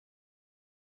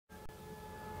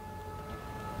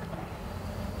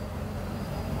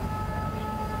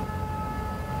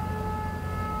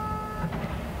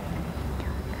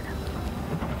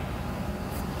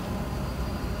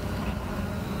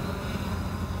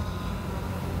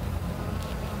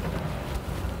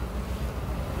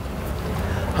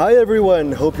Hi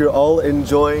everyone, hope you're all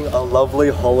enjoying a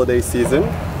lovely holiday season.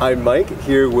 I'm Mike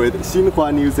here with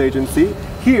Xinhua News Agency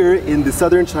here in the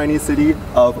southern Chinese city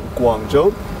of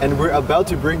Guangzhou, and we're about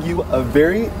to bring you a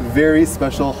very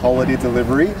special holiday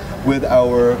delivery with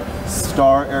our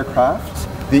star aircraft,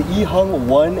 the Ehang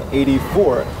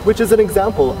 184, which is an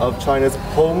example of China's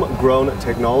homegrown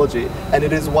technology, and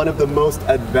it is one of the most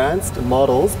advanced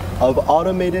models of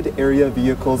automated area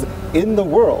vehicles in the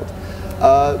world.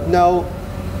 Now,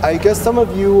 I guess some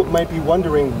of you might be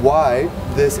wondering why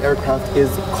this aircraft is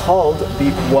called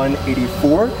the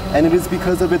 184, and it is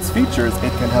because of its features.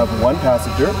 It can have 1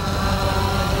 passenger,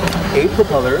 8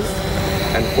 propellers,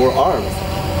 and 4 arms.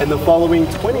 In the following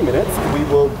 20 minutes, we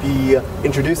will be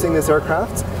introducing this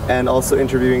aircraft and also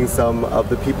interviewing some of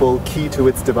the people key to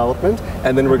its development,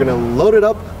 and then we're going to load it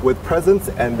up with presents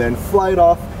and then fly it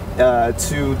off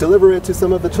to deliver it to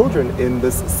some of the children in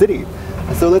this city.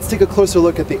 So let's take a closer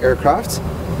look at the aircraft.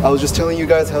 I was just telling you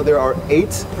guys how there are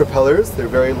 8 propellers. They're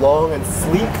very long and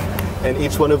sleek, and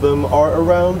each one of them are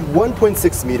around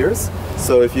 1.6 meters.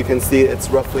 So if you can see,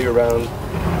 it's roughly around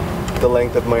the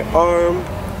length of my arm,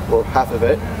 or half of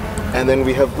it. And then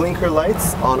we have blinker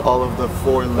lights on all of the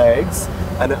 4 legs,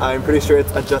 and I'm pretty sure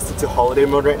it's adjusted to holiday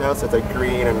mode right now, so it's like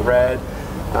green and red.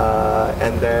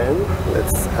 And then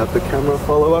let's have the camera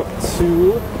follow up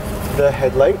to the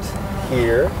headlight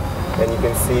here, and you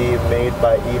can see made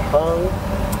by Ehang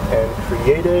and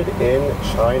created in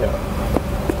China.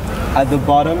 At the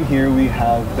bottom here we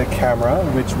have the camera,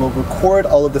 which will record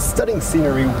all of the stunning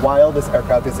scenery while this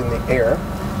aircraft is in the air.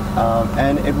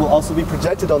 And it will also be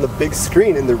projected on the big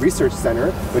screen in the research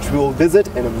center, which we will visit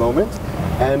in a moment.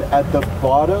 And at the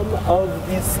bottom of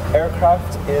this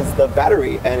aircraft is the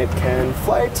battery, and it can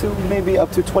fly to maybe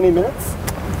up to 20 minutes.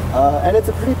 And it's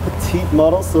a pretty petite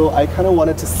model, so I kind of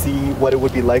wanted to see what it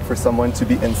would be like for someone to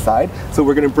be inside. So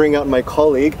we're going to bring out my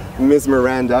colleague, Ms.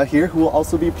 Miranda here, who will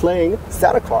also be playing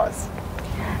Santa Claus.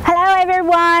 Hello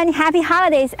everyone, happy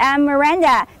holidays. I'm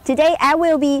Miranda. Today I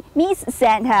will be Miss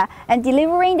Santa and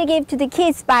delivering the gift to the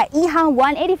kids by Ehang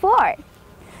 184.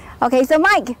 Okay, so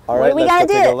Mike, what are we gonna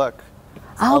do? Take a look.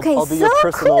 Okay, I'll be so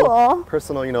your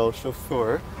personal,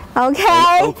 chauffeur.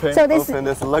 Okay, so open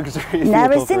this luxury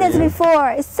never seen this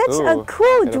before. It's such a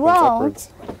cool drone,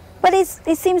 but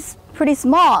it seems pretty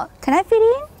small. Can I fit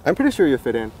in? I'm pretty sure you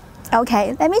fit in.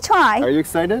 Okay, let me try. Are you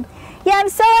excited? Yeah, I'm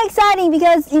so excited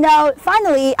because,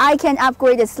 finally I can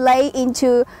upgrade the sleigh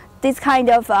into this kind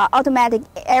of automatic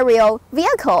aerial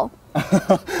vehicle.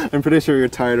 I'm pretty sure you're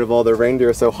tired of all the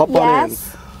reindeer, so hop on in.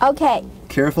 Okay.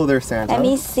 Careful there, Santa. Let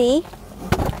me see.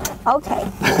 Okay.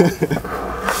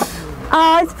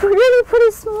 It's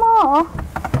pretty small.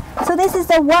 So this is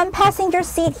the 1 passenger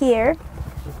seat here.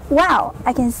 Wow,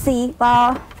 I can see.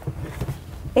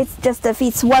 It just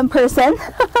fits 1 person.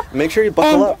 Make sure you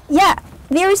buckle up. Yeah,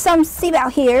 there is some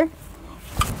seatbelt here.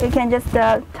 You can just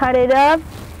tie it up.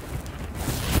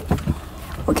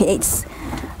 Okay, it's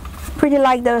pretty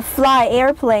like the fly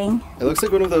airplane. It looks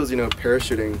like one of those,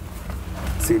 parachuting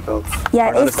seatbelts.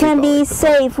 Yeah, it can be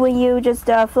safe when you just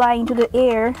fly into the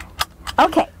air.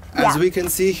 Okay. As we can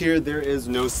see here, there is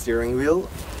no steering wheel.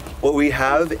 What we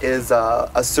have is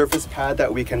a surface pad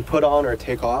that we can put on or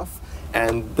take off,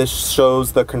 and this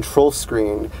shows the control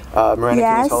screen. Miranda,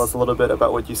 can you tell us a little bit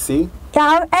about what you see?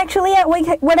 Yeah, actually,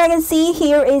 what I can see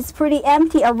here is pretty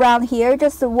empty around here,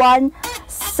 just 1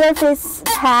 surface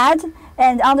pad,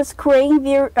 and on the screen,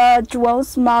 there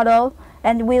drone's model,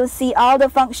 and we'll see all the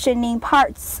functioning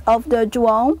parts of the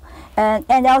drone,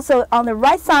 and also on the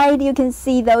right side, you can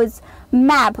see those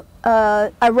map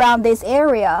around this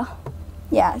area.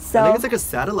 Yeah, so I think it's like a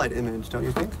satellite image, don't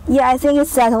you think? Yeah, I think it's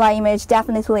satellite image,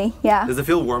 definitely. Yeah. Does it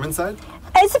feel warm inside?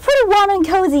 It's pretty warm and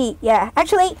cozy. Yeah.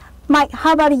 Actually, Mike,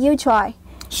 how about you try?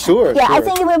 Sure. Yeah, I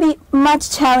think it will be much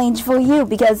challenge for you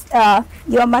because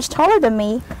you're much taller than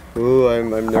me. Ooh, I'm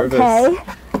nervous. Okay.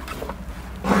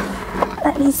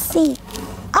 Let me see.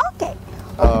 Okay.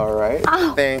 All right.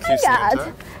 Oh, thank you,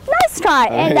 Santa. Nice try.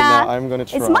 And now I'm gonna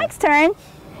try. It's Mike's turn.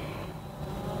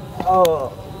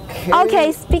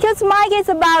 Okay, because Mike is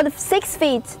about 6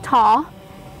 feet tall,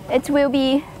 it will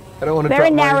be very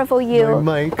narrow for you.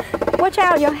 My mic. Watch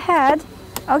out your head.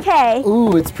 Okay.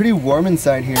 Ooh, it's pretty warm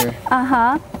inside here.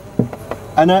 Uh-huh.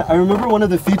 And I remember one of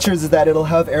the features is that it'll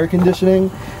have air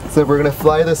conditioning. So if we're gonna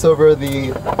fly this over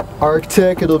the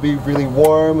Arctic, it'll be really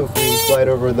warm. If we fly it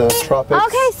over the tropics,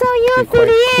 okay, so you're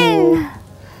fitting in.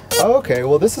 Okay,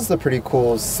 well this is a pretty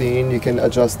cool scene. You can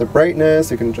adjust the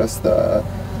brightness, you can adjust the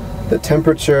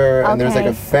temperature, and there's like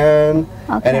a fan,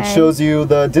 and it shows you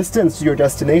the distance to your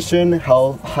destination,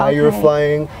 how high you're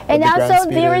flying, and also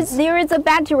there is a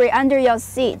battery under your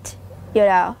seat. you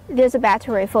know, there's a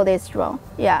battery for this drone.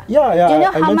 Yeah. Yeah, yeah. Do you know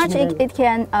I how much mentioned it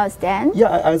can stand?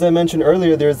 Yeah, as I mentioned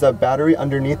earlier, there's a battery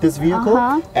underneath this vehicle,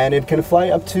 and it can fly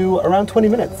up to around 20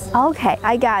 minutes. Okay,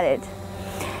 I got it.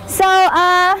 So,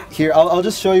 here, I'll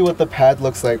just show you what the pad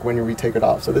looks like when we take it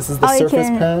off. So this is the surface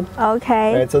pad.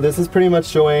 Okay. Right, so this is pretty much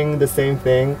showing the same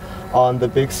thing on the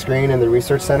big screen in the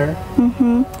research center.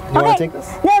 You want to take this?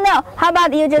 No. How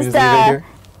about you just leave it here?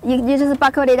 you just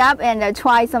buckle it up and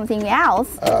try something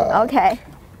else? Okay.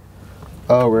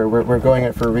 Oh, we're going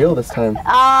it for real this time.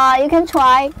 You can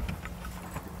try.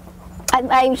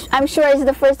 I'm sure it's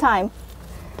the first time.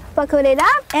 Buckle it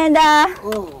up and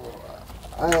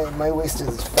my waist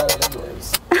is fatter than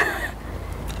yours.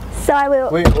 so I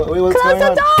will what's close going the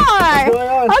on? door. What's going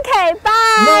on? Okay,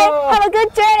 bye. No. Have a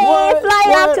good journey. Fly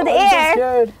up to the air. I'm so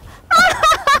scared.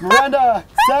 Miranda,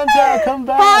 Santa, come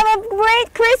back. Have a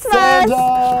great Christmas.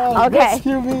 Santa, Okay.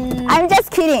 rescue me. I'm just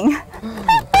kidding.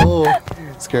 Oh,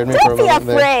 scared me for a Don't be moment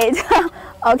there. afraid.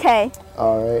 Okay.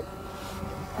 All right.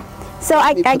 So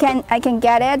I can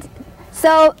get it.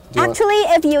 So actually,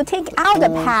 if you take out the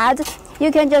pad,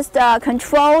 you can just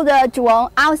control the drone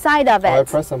outside of it. Oh, I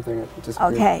pressed something. It just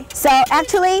Okay. So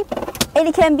actually,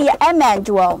 it can be an unmanned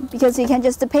drone because you can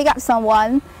just pick up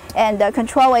someone and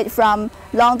control it from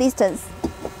long distance.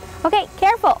 Okay,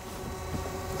 careful.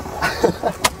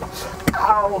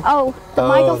 Ow. Oh, the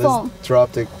microphone. This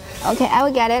dropped it. Okay, I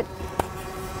will get it.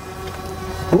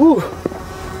 Ooh.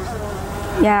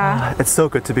 Yeah. It's so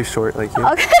good to be short like you.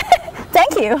 Okay,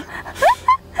 thank you.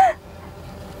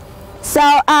 So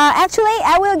actually,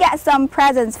 I will get some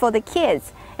presents for the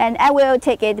kids, and I will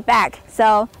take it back.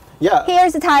 So yeah,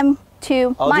 here's the time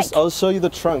to Mike. I'll show you the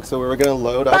trunk. So we're gonna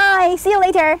load up. Bye. See you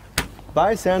later.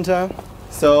 Bye, Santa.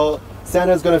 So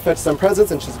Santa's gonna fetch some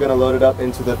presents, and she's gonna load it up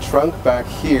into the trunk back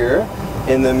here.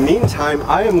 In the meantime,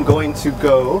 I am going to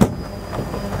go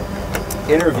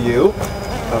interview.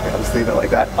 Okay, I'll just leave it like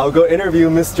that. I'll go interview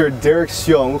Mr. Derek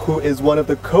Xiong, who is one of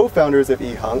the co-founders of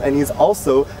Ehang, and he's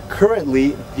also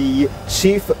currently the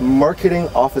Chief Marketing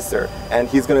Officer. And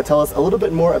he's going to tell us a little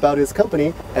bit more about his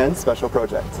company and special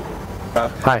project.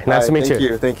 Hi, nice to meet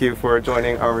you. Thank you for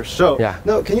joining our show. Yeah.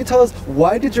 Now, can you tell us,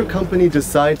 why did your company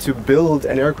decide to build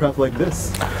an aircraft like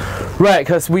this? Right,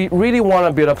 because we really want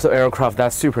to build up an aircraft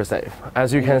that's super safe.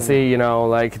 As you can see, you know,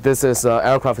 like this is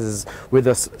aircraft is with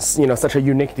a, such a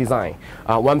unique design.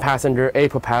 1 passenger,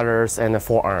 8 propellers, and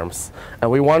 4 arms.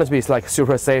 And we want it to be like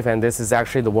super safe. And this is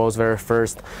actually the world's very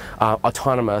first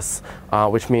autonomous,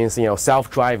 which means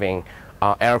self-driving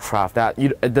aircraft that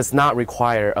it does not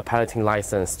require a piloting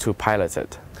license to pilot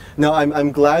it. Now,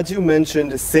 I'm glad you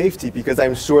mentioned safety, because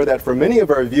I'm sure that for many of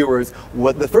our viewers,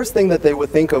 the first thing that they would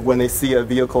think of when they see a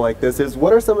vehicle like this is,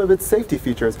 what are some of its safety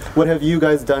features? What have you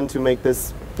guys done to make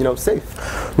this,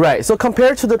 safe? Right, so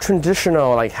compared to the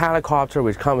traditional helicopter,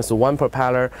 which comes with 1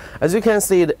 propeller, as you can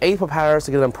see, the 8 propellers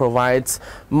provides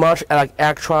much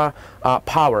extra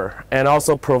power, and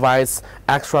also provides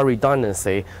extra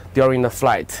redundancy during the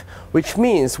flight, which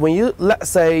means when you, let's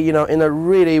say, in a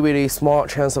really small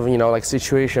chance of,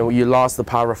 situation where you lost the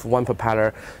power of 1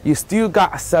 propeller, you still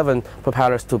got 7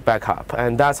 propellers to back up.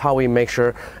 And that's how we make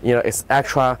sure, it's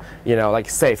extra,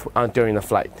 safe during the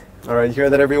flight. All right, you hear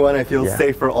that, everyone? I feel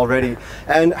safer already.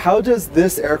 And how does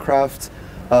this aircraft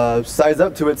size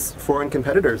up to its foreign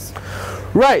competitors?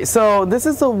 Right, so this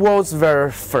is the world's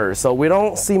very first, so we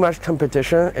don't see much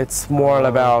competition. It's more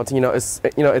about,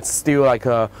 it's still like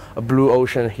a blue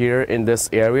ocean here in this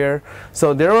area.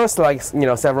 So there was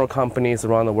several companies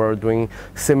around the world doing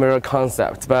similar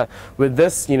concepts, but with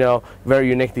this, very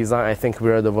unique design, I think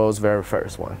we're the world's very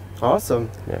first one. Awesome.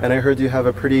 Yeah. And I heard you have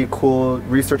a pretty cool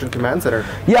research and command center.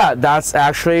 Yeah, that's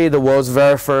actually the world's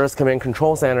very first command and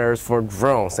control centers for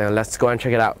drones, and let's go and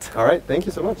check it out. All right, thank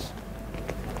you so much.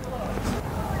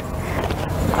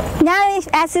 Now,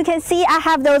 as you can see, I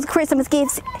have those Christmas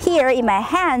gifts here in my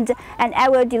hand, and I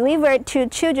will deliver it to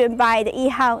children by the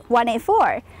Ehang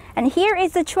 184. And here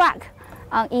is the truck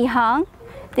on Ehang.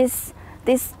 This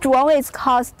drone is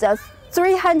cost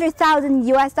 300,000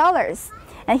 US.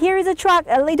 And here is a truck,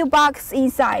 a little box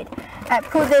inside. I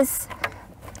put this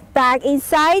bag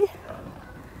inside,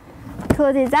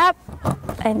 close it up,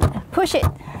 and push it.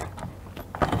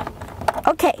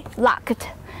 Okay, locked.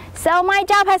 So my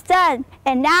job has done.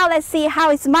 And now let's see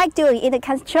how is Mike doing in the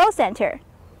control center.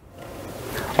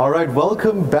 All right,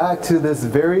 welcome back to this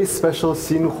very special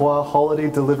Xinhua holiday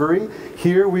delivery.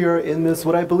 Here we are in this,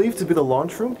 what I believe to be the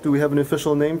launch room. Do we have an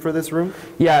official name for this room?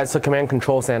 Yeah, it's a command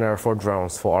control center for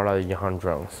drones, for all the Ehang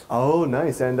drones. Oh,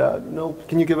 nice. And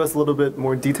can you give us a little bit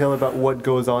more detail about what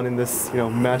goes on in this,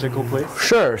 magical place?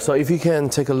 Sure. So if you can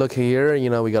take a look here,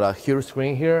 we got a huge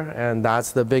screen here, and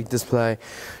that's the big display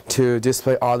to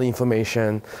display all the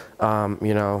information,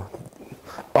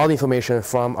 all the information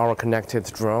from our connected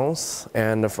drones,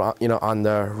 and on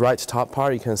the right top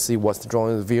part you can see what the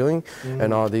drone is viewing,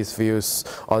 and all these views,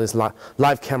 all these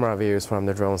live camera views from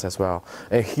the drones as well.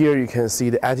 And here you can see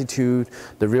the altitude,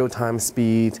 the real-time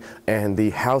speed, and the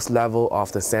health level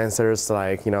of the sensors,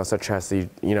 like such as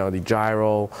the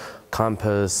gyro,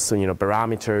 compass,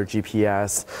 barometer,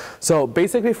 GPS. So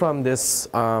basically from this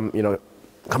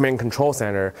command control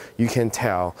center, you can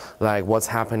tell like what's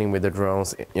happening with the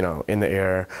drones, in the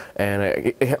air, and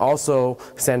it can also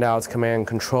send out command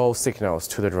control signals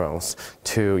to the drones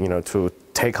to, to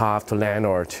take off, to land,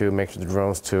 or to make the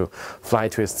drones to fly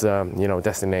to its,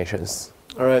 destinations.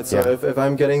 All right. So if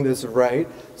I'm getting this right,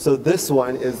 so this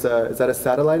one is that a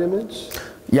satellite image?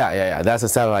 Yeah. That's a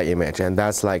satellite image, and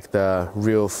that's like the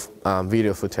real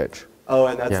video footage. Oh,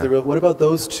 and that's the real. What about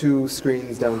those two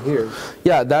screens down here?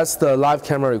 Yeah, that's the live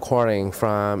camera recording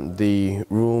from the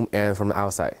room and from the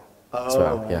outside as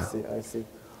well. Yeah. I see.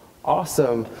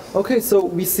 Awesome. Okay, so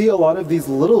we see a lot of these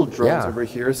little drones over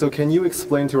here. So can you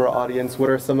explain to our audience what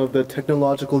are some of the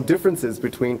technological differences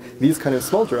between these kind of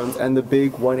small drones and the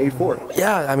big 184?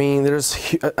 Yeah,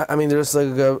 there's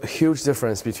like a huge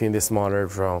difference between this smaller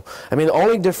drone. The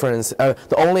only difference,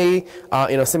 the only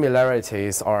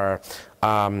similarities are,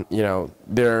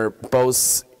 they're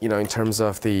both, in terms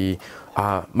of the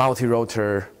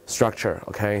multi-rotor structure.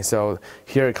 Okay, so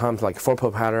here it comes like 4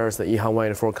 propellers. The Ehang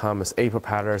 184 comes 8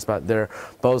 propellers, but they're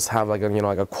both have like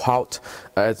a quad.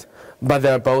 But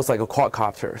they're both like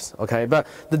quadcopters. Okay, but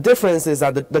the difference is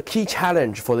that the key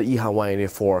challenge for the Ehang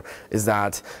 184 is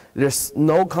that there's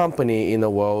no company in the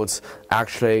world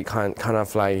actually kind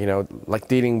of like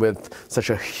dealing with such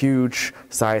a huge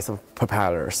size of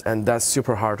propellers, and that's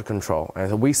super hard to control.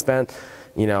 And so we spent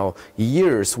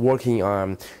years working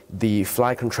on the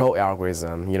flight control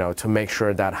algorithm, to make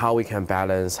sure that how we can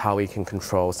balance, how we can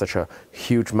control such a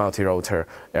huge multi-rotor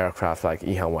aircraft like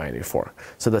Ehang 184.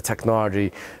 So the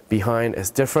technology behind is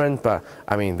different, but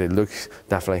they look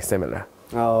definitely similar.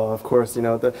 Oh, of course,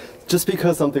 just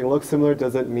because something looks similar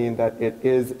doesn't mean that it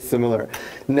is similar.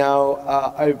 Now,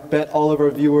 I bet all of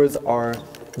our viewers are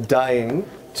dying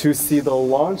to see the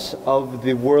launch of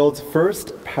the world's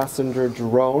first passenger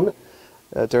drone.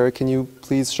 Derek, can you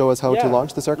please show us how to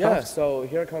launch this aircraft? Yeah, so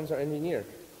here comes our engineer.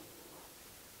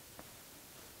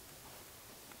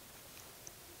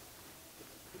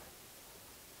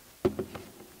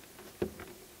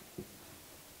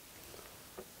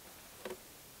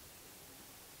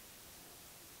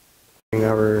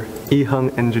 Our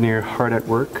Ehang engineer hard at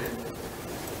work,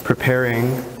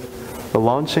 preparing the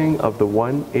launching of the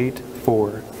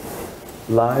 184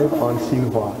 live on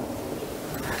Xinhua.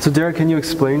 So Derek, can you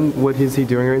explain what is he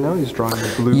doing right now? He's drawing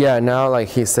the blue. Yeah, now like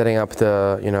he's setting up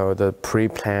the the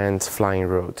pre-planned flying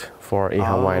route for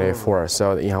Ehang 184.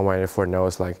 So the Ehang 184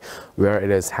 knows like where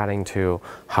it is heading to,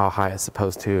 how high it's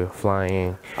supposed to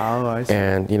flying. Oh, I see.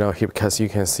 And because you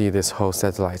can see this whole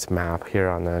satellite map here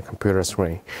on the computer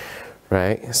screen,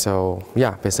 right? So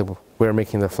yeah, basically we're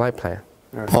making the flight plan.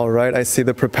 All right, I see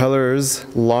the propellers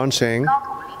launching.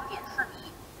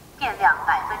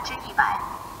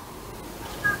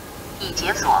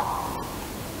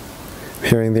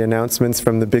 Hearing the announcements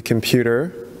from the big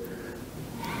computer.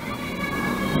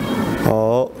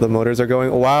 Oh, the motors are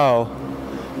going. Wow.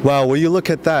 Wow, will you look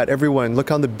at that? Everyone,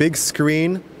 look on the big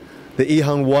screen. The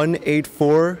Ehang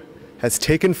 184 has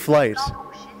taken flight.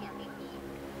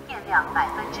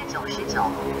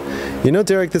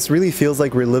 Derek, this really feels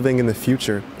like we're living in the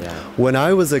future. Yeah. When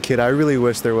I was a kid, I really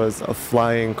wish there was a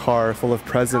flying car full of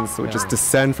presents that would just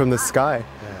descend from the sky.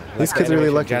 These kids are really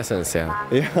lucky. Essence, yeah.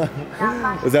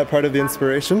 Was that part of the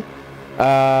inspiration?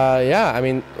 Yeah.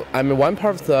 One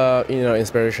part of the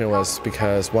inspiration was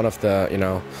because one of the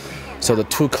so the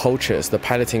 2 coaches, the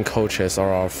piloting coaches,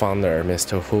 are our founder,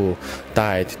 Mr. Hu,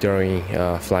 died during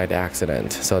a flight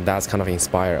accident. So that's kind of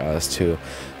inspired us to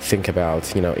think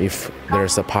about if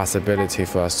there's a possibility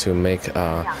for us to make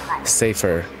a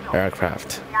safer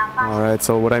aircraft. All right.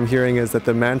 So what I'm hearing is that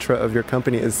the mantra of your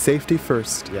company is safety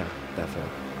first. Yeah, definitely.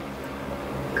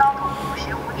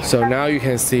 So now you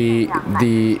can see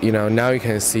the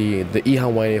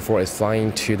Ehang 184 is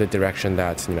flying to the direction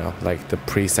that like the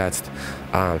preset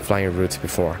flying route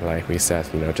before, like we said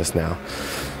just now.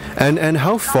 And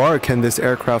how far can this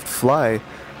aircraft fly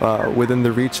within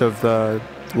the reach of the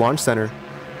launch center?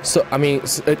 So, I mean,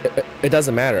 it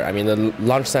doesn't matter. I mean, the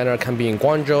launch center can be in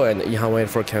Guangzhou, and Ehang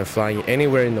 184 can fly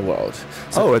anywhere in the world.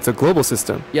 So, it's a global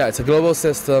system. Yeah, it's a global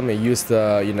system. It uses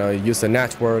the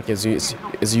network. It's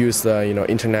use the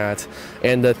internet,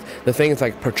 and the thing is,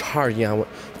 like, per charge, Ehang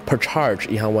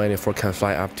 184 can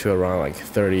fly up to around like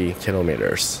 30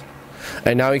 kilometers.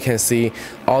 And now you can see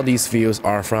all these views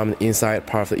are from the inside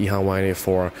part of the Ehang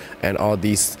 184, and all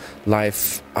these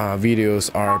live videos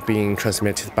are being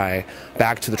transmitted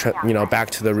back to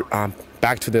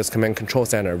this command control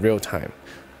center real time.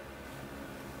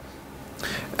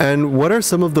 And what are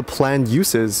some of the planned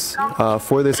uses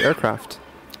for this aircraft?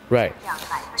 Right.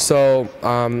 So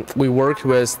we worked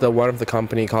with one of the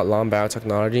company called Long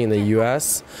Biotechnology in the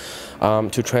U.S.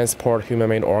 To transport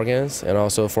human-made organs, and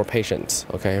also for patients.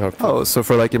 Okay. So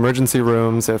for like emergency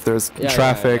rooms, if there's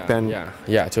traffic, then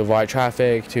to avoid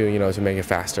traffic, to make it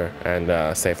faster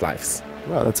and save lives.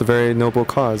 Wow, that's a very noble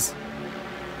cause.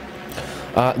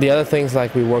 The other things,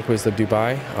 like we work with the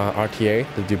Dubai RTA,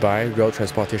 the Dubai Road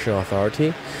Transportation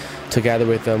Authority. Together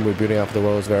with them, we're building up the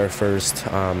world's very first,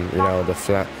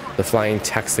 the flying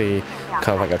taxi,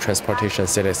 kind of like a transportation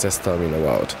city system in the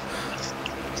world.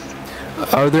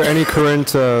 Are there any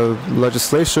current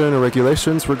legislation or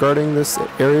regulations regarding this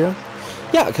area?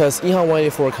 Yeah, because Ehang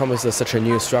 184 comes with such a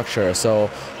new structure, so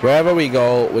wherever we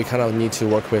go, we kind of need to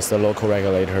work with the local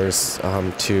regulators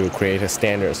to create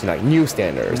standards, like new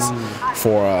standards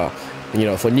for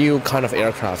for new kind of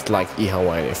aircraft like Ehang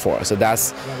 184. So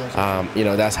that's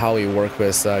that's how we work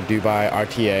with Dubai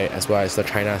RTA as well as the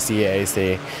China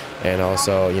CAAC, and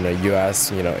also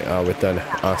US with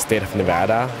the state of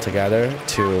Nevada together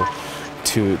to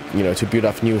build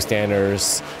up new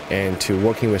standards, and to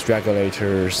working with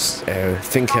regulators and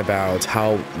think about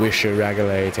how we should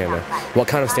regulate and what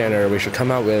kind of standard we should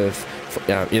come out with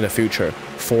in the future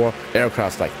for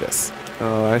aircraft like this.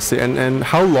 Oh, I see. And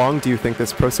how long do you think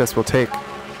this process will take?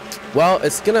 Well,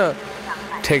 it's gonna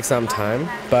take some time,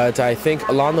 but I think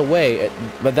along the way,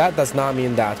 but that does not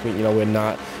mean that we will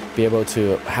not be able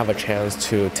to have a chance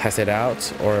to test it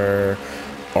out or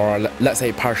let's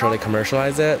say partially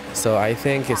commercialize it. So I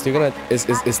think it's still gonna it's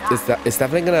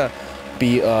definitely gonna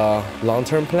be a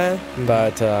long-term plan,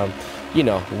 but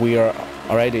we are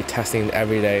already testing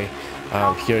every day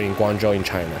here in Guangzhou in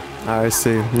China. I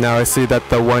see. Now I see that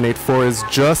the 184 is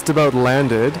just about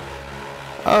landed.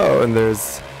 Oh, and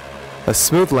there's a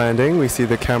smooth landing. We see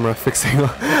the camera fixing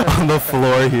on the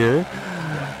floor here.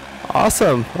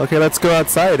 Awesome. Okay, let's go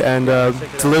outside and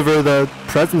deliver the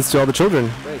presents to all the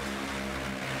children. Great.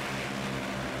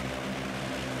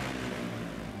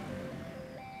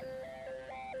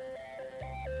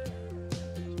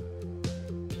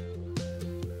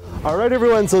 Alright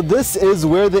everyone, so this is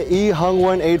where the Ehang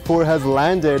 184 has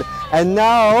landed, and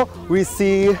now we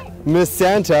see Miss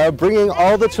Santa bringing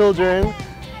all the children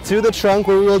to the trunk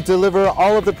where we will deliver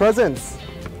all of the presents.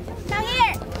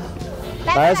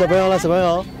 来，小朋友了，小朋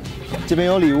友，这边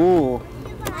有礼物。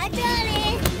来这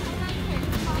里。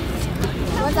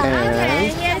我早上起来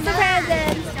，Here's the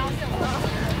present。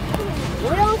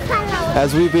不用看了。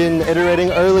As we've been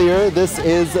iterating earlier, this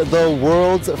is the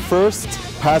world's first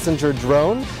passenger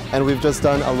drone, and we've just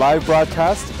done a live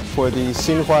broadcast for the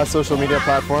Xinhua social media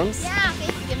platforms.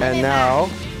 And now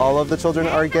all of the children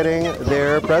are getting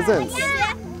their presents.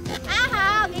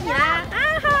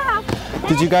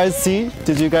 Did you guys see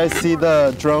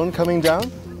the drone coming down?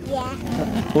 Yeah.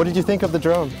 What did you think of the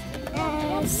drone?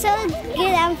 So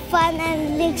good and fun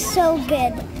and looks so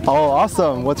good. Oh,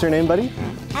 awesome. What's your name, buddy?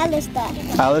 Alistair.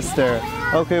 Alistair.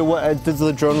 Okay, what does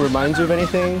the drone remind you of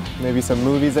anything? Maybe some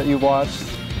movies that you watched?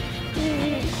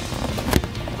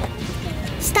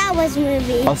 Star Wars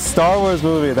movie. A Star Wars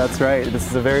movie, that's right. This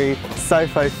is a very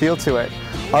sci-fi feel to it.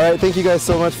 All right, thank you guys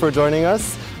so much for joining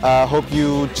us. Hope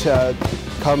you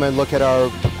come and look at our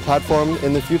platform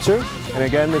in the future. And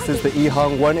again, this is the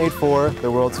Ehang 184, the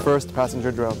world's first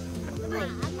passenger drone.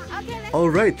 All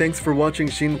right, thanks for watching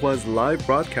Xinhua's live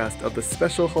broadcast of the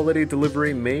special holiday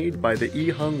delivery made by the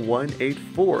Ehang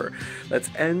 184. Let's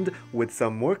end with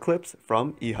some more clips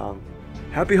from Ehang.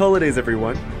 Happy holidays,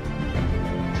 everyone.